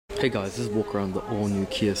Hey guys, this is walk around the all-new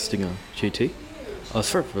Kia Stinger GT.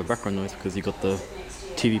 Sorry for the background noise because you got the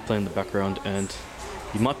TV playing in the background and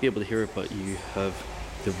you might be able to hear it, but you have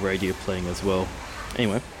the radio playing as well.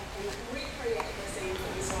 Anyway,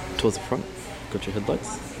 towards the front, got your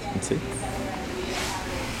headlights, you can see.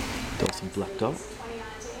 They're also blacked out,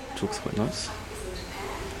 which looks quite nice.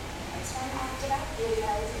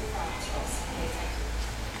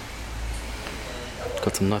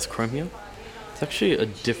 Got some nice chrome here. It's actually a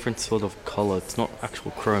different sort of color. It's not actual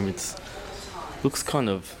chrome. It looks kind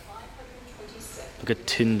of like a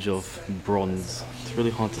tinge of bronze. It's really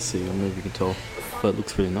hard to see. I don't know if you can tell, but it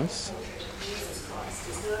looks really nice.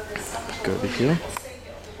 Go over here.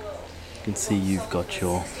 You can see you've got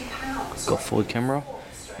forward camera,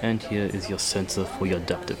 and here is your sensor for your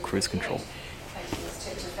adaptive cruise control.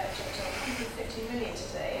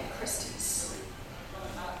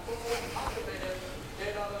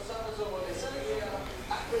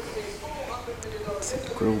 See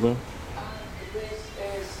the grill there.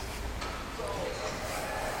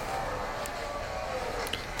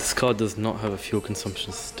 This car does not have a fuel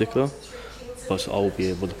consumption sticker, but I will be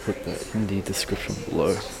able to put that in the description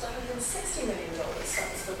below.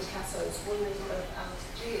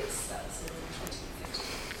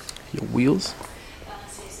 Your wheels.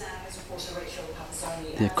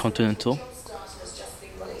 They're Continental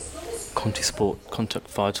Conti Sport Contact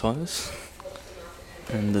Fire tyres.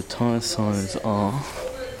 And the tyre size are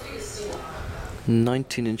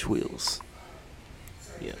 19-inch wheels.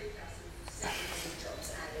 Yeah.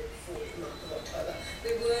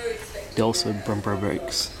 They're also bumper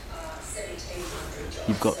brakes.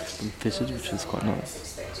 You've got them fitted, which is quite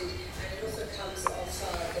nice.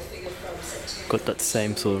 Got that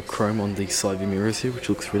same sort of chrome on the side view mirrors here, which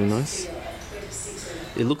looks really nice.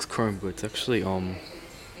 It looks chrome, but it's actually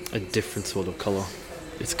a different sort of color.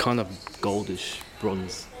 It's kind of goldish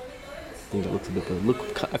bronze. I think that looks a bit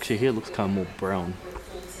better. Actually here it looks kind of more brown.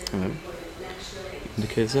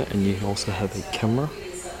 Indicates that, and you also have a camera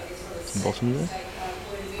at the bottom there.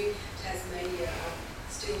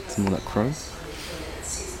 Some of that chrome.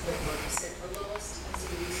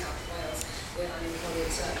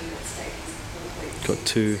 Got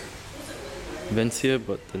two vents here,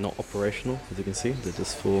 but they're not operational, as you can see. They're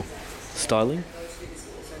just for styling.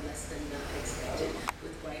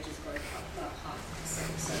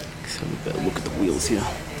 So we better look at the wheels here.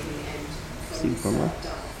 See, Brummer.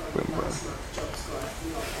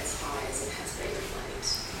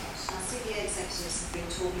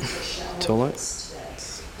 Tail lights.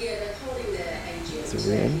 It's the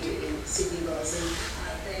rear end.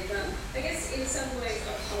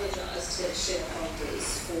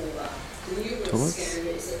 Tail lights.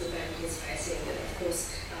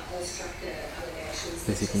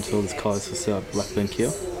 As you can tell, this car is for sale at Blackburn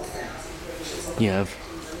Kia. You have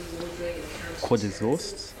quad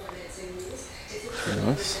exhausts. Very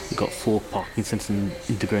nice. You've got 4 parking sensors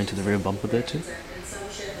integrated into the rear bumper there too.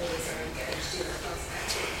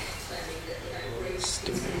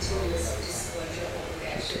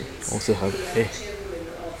 Also have a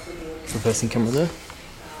reversing camera there.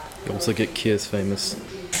 You also get Kia's famous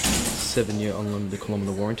 7-year unlimited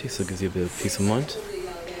kilometer warranty, so it gives you a bit of peace of mind.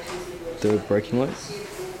 The braking light.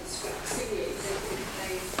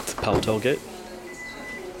 It's a power tailgate.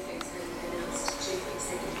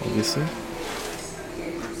 Obviously.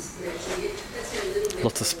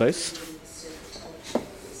 Lots of space.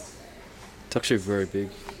 It's actually very big,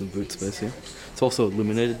 the boot space here. It's also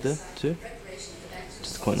illuminated there too, which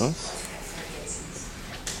is quite nice.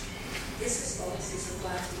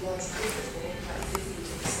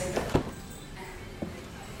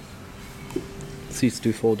 Seats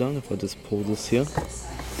do fall down if I just pull this here.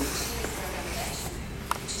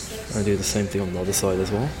 I do the same thing on the other side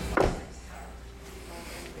as well.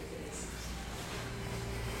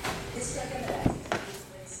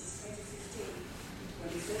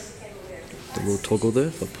 The little toggle there,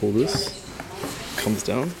 if I pull this, comes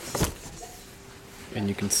down, and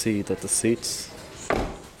you can see that the seats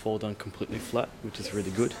fall down completely flat, which is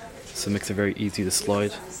really good. So it makes it very easy to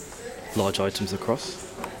slide large items across,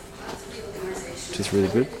 which is really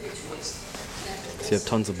good. So you have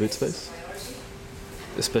tons of boot space,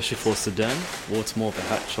 especially for a sedan, or it's more of a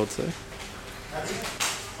hatch, I'd say.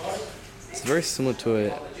 It's very similar to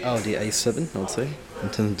an Audi A7, I would say, in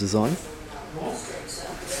terms of design.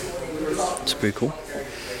 It's pretty cool.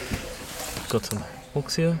 Got some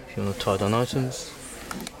hooks here if you want to tie down items.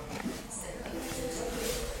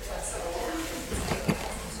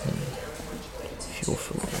 Fuel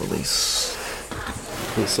fill release.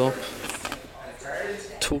 Pull this up.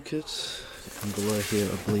 Toolkit. And below here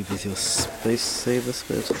I believe is your space saver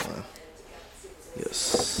spare tire.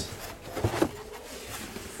 Yes.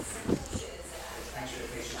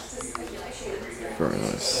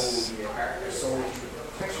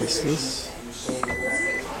 release this. You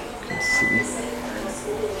can see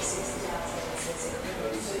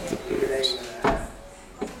the boot.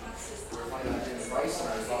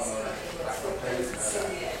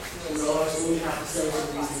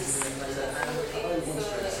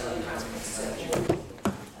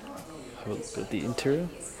 Have a look at the interior.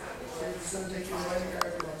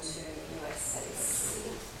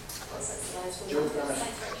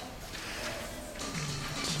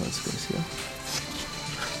 Nice space here.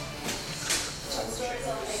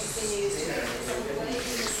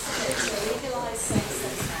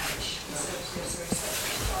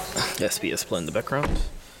 SBS play in the background.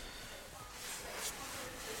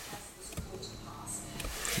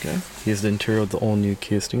 Okay, here's the interior of the all-new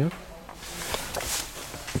Kia Stinger.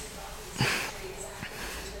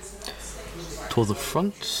 Towards the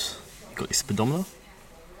front, you got your speedometer.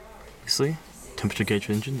 You see, temperature gauge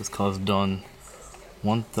engine. This car's done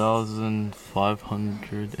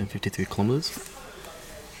 1,553 kilometers.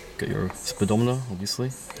 Got your speedometer, obviously,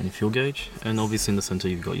 and your fuel gauge, and obviously in the center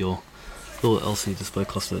you've got your little LCD display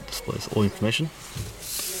cluster that displays all information.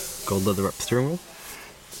 Got a leather wrapped steering wheel.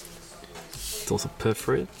 It's also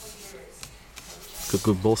perforated. It's got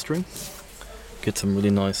good bolstering. Get some really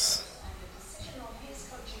nice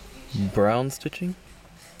brown stitching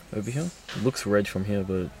over here. It looks red from here,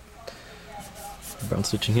 but brown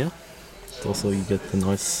stitching here. Also, you get the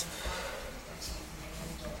nice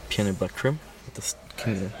piano black trim with this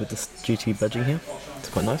GT badging here. It's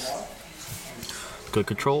quite nice. Got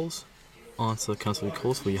controls, answer, cancel your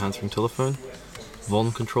calls for your hands-free telephone,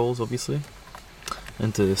 volume controls, obviously,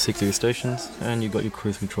 and to 6 radio stations, and you've got your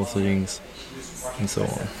cruise control settings, and so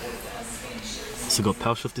on. Also got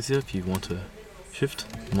power shifters here if you want to shift,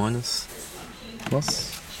 minus,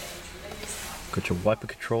 plus. Got your wiper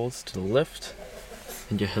controls to the left,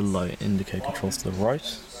 and your headlight indicator controls to the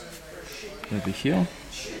right. Over here,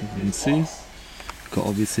 you can see, got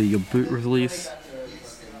obviously your boot release,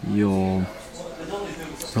 your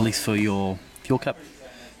release for your fuel cap.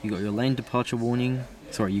 You got your lane departure warning.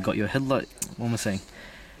 Sorry, you got your headlight. What am I saying?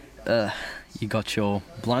 You got your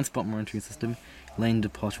blind spot monitoring system, lane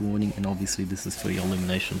departure warning, and obviously this is for your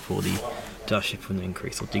illumination for the dash if you want to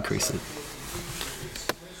increase or decrease it.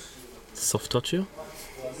 Soft touch here.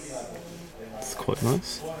 It's quite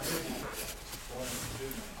nice.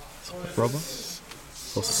 Soft rubber.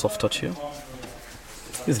 Also soft touch here.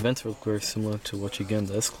 These vents look very similar to what you get in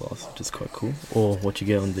the S-Class, which is quite cool, or what you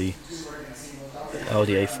get on the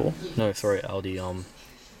Audi A4. No, sorry, Audi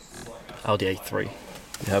A3.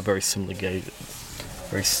 They have very similar gauge,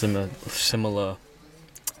 very similar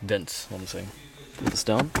vents. What I'm saying. Put this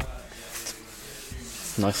down.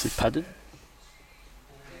 It's nicely padded.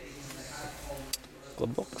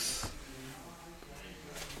 Glove box.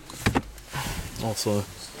 Also,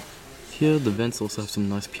 here the vents also have some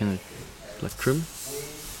nice piano black trim.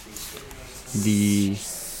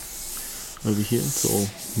 Over here it's all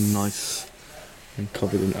nice and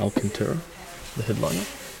covered in Alcantara, the headliner.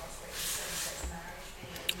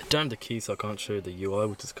 I don't have the keys, so I can't show you the UI,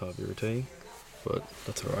 which is kind of irritating, but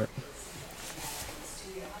that's alright.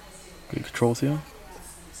 Good controls here.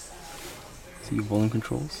 See your volume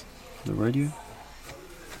controls for the radio.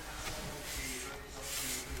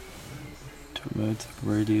 Remote,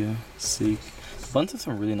 radio, seek. The buttons have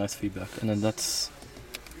some really nice feedback, and then that's,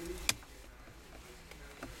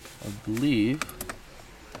 I believe,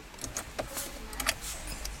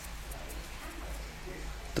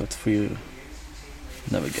 that's for your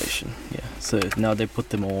navigation. Yeah, so now they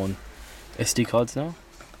put them on SD cards now,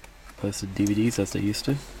 opposed to DVDs as they used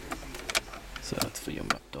to. So that's for your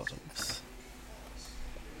map items.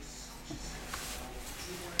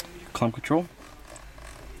 Climate control.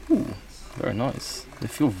 Ooh. Very nice. They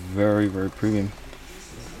feel very, very premium.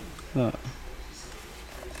 Very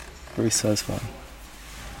satisfying.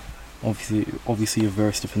 Obviously your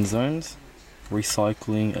various different zones.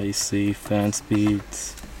 Recycling, AC, fan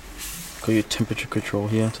speeds. Got your temperature control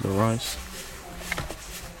here to the right.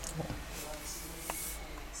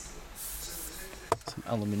 Some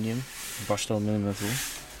aluminium, brushed aluminium as well.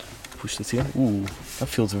 Push this here. Ooh, that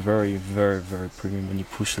feels very, very, very premium when you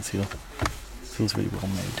push this here. Feels really well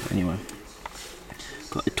made. Anyway.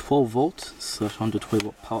 Got a 12 volt / 120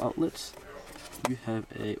 watt power outlet. You have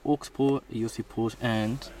a aux port, a USB port,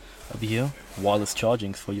 and over here wireless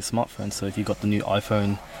charging for your smartphone. So if you got the new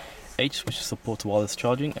iPhone 8, which supports wireless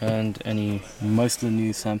charging, and most of the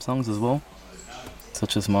new Samsungs as well,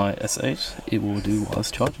 such as my S8, it will do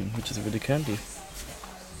wireless charging, which is really handy.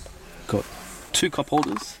 Got 2 cup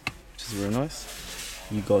holders, which is very nice.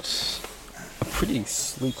 You got a pretty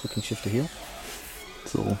sleek looking shifter here.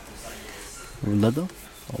 It's all leather,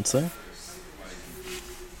 I would say.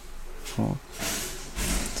 Oh,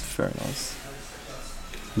 it's very nice.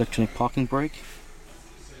 Electronic parking brake.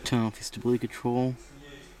 Turn off your stability control.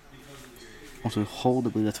 Also hold, I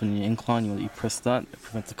believe that's when you incline, you press that, it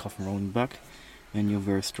prevents the car from rolling back. And your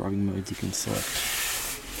various driving modes you can select.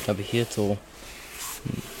 Over here it's all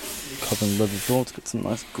carbon leather door. It's got some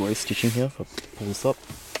nice grey stitching here if I pull this up.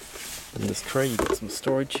 In this tray you got some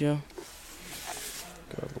storage here.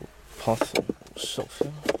 Got a little path, a little shelf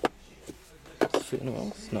here. Does it fit anywhere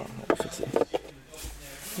else? No, not fits it.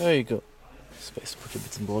 There you go. Space to put your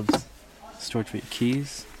bits and bobs. Storage for your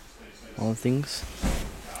keys, other things.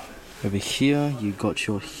 Over here you got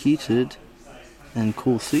your heated and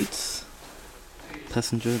cool seats.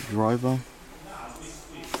 Passenger, driver.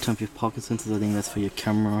 Turn off your parking sensors, I think that's for your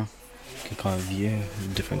camera. You can kind of view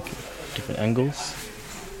different angles.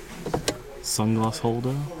 Sunglass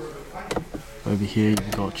holder. Over here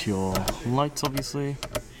you've got your lights obviously.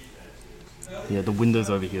 Yeah, the windows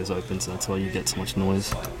over here is open, so that's why you get so much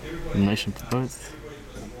noise. Illumination for both.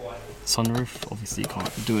 Sunroof, obviously you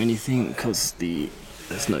can't do anything because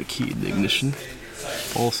there's no key in the ignition.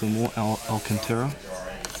 Also more Alcantara.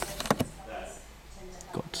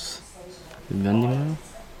 Got the vending area.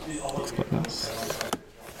 Looks quite nice.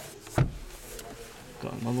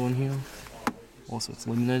 Got another one here. Also it's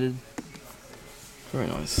illuminated. Very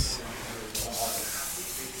nice.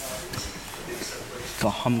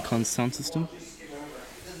 Got a Humcon sound system.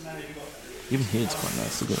 Even here it's quite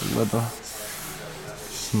nice. We've got leather.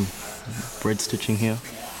 Some bread stitching here.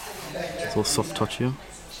 It's all soft touch here.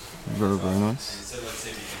 Very, very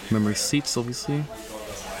nice. Memory seats obviously.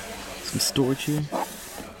 Some storage here.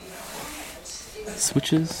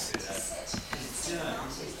 Switches.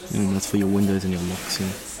 And that's for your windows and your locks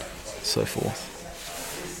and so forth.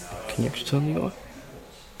 Can you actually turn the guy?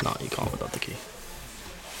 No, you can't without the key.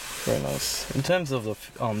 Very nice. In terms of the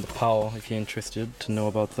power, if you're interested to know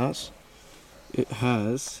about that, it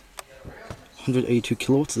has 182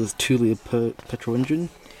 kilowatts. It's a 2-litre petrol engine.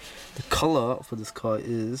 The color for this car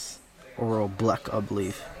is overall black, I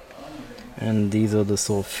believe. And these are the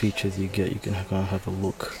sort of features you get. You can kind of have a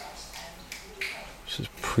look, which is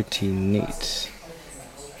pretty neat.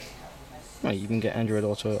 Oh, you can get Android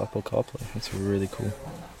Auto, Apple CarPlay. That's really cool.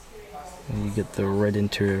 And you get the red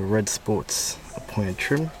interior, red sports appointed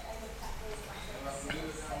trim.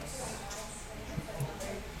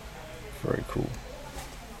 Very cool.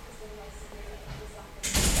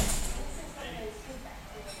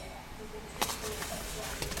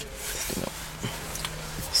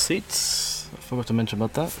 Seats, I forgot to mention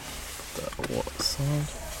about that. What side?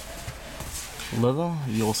 Leather.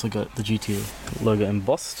 You also got the GT logo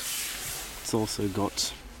embossed. It's also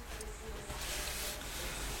got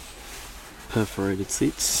perforated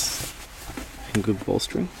seats and good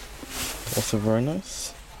bolstering. Also very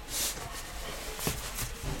nice.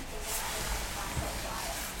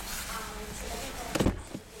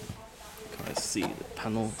 Can I see the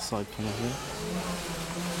panel, side panel here?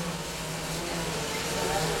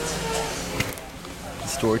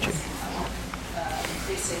 Storage here.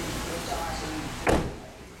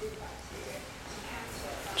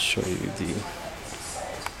 Show you the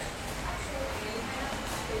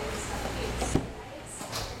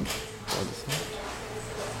other side.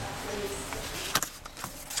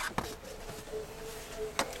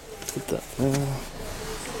 Put that there.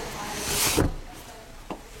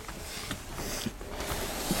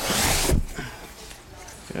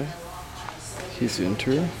 Okay. Here's the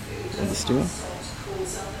interior of the steamer.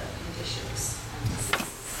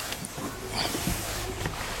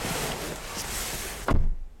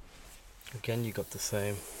 Again, you got the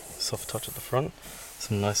same soft touch at the front,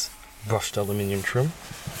 some nice brushed aluminium trim.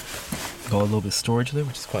 Got a little bit of storage there,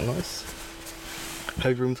 which is quite nice.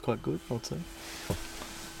 Headroom's quite good, I would say.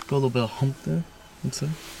 Got a little bit of hump there, I'd say.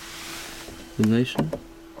 Illumination.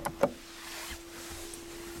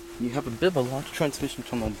 You have a bit of a large transmission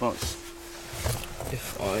tunnel, but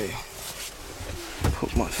if I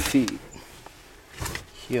put my feet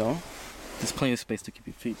here, there's plenty of space to keep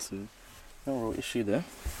your feet, so no real issue there.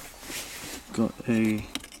 Got a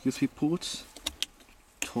USB port,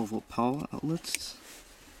 12-volt power outlets.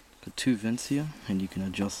 Got 2 vents here, and you can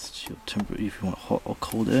adjust your temperature if you want hot or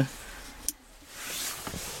cold air.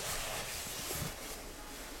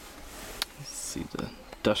 Let's see the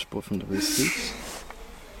dashboard from the rear seats.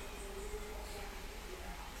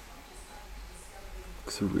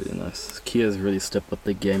 Looks really nice. Kia's really stepped up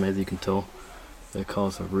their game, as you can tell. Their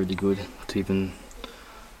cars are really good to even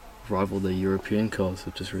rival the European cars,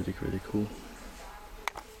 which is really, really cool.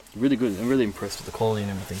 Really good. I'm really impressed with the quality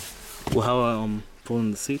and everything. Well, how I pull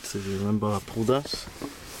in the seats, if you remember, I pulled that.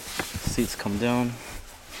 Seats come down,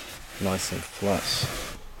 nice and flat.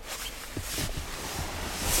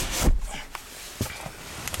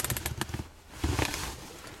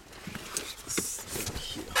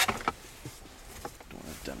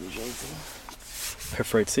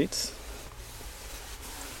 perforate seats.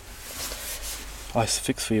 Ice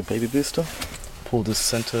fix for your baby booster. Pull this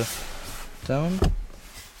center down.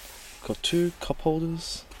 Got 2 cup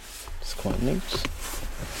holders. It's quite neat.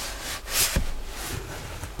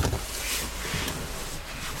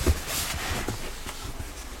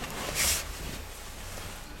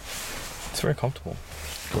 It's very comfortable.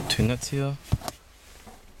 Got 2 nets here.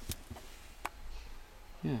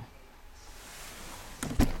 Yeah.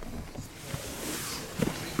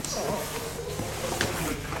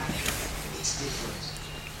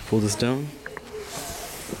 Pull this down.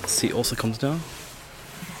 The seat also comes down.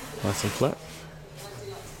 Nice and flat.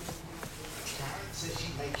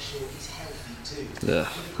 The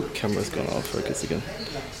camera's gone out of focus again.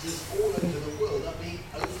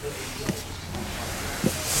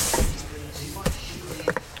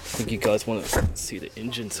 I think you guys want to see the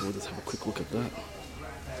engine, so we'll just have a quick look at that.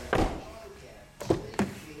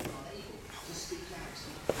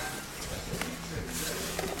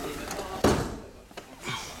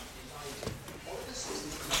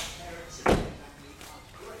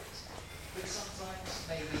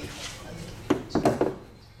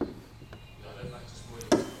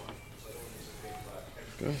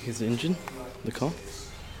 Here's the engine, the car.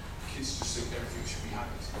 Kids just think everything should be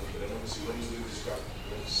happy to them, but then obviously when you describe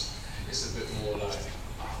this, it's a bit more like,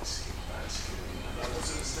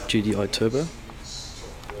 GDI turbo.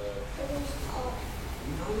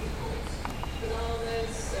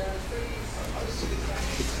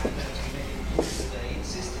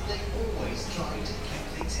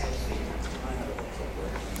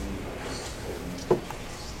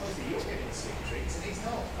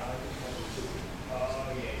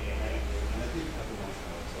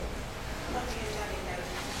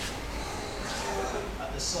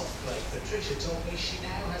 Soft play. Patricia told me she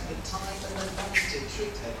now has the time and the money to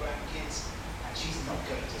treat her grandkids, and she's not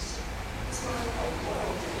going to stop. It's my whole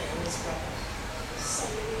world in this brother. So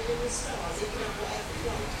many little stars, you can have whatever you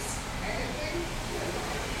want.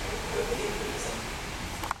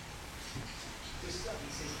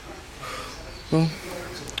 Well,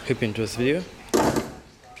 hope you enjoyed this video.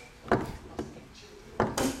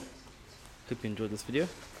 Hope you enjoyed this video,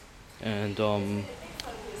 and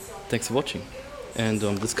thanks for watching. And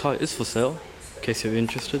this car is for sale, in case you're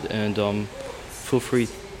interested. And feel free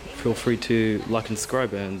to like and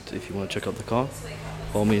subscribe. And if you want to check out the car,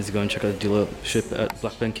 by all means, go and check out the dealership at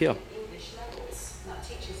Blackburn Kia.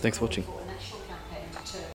 Thanks for watching.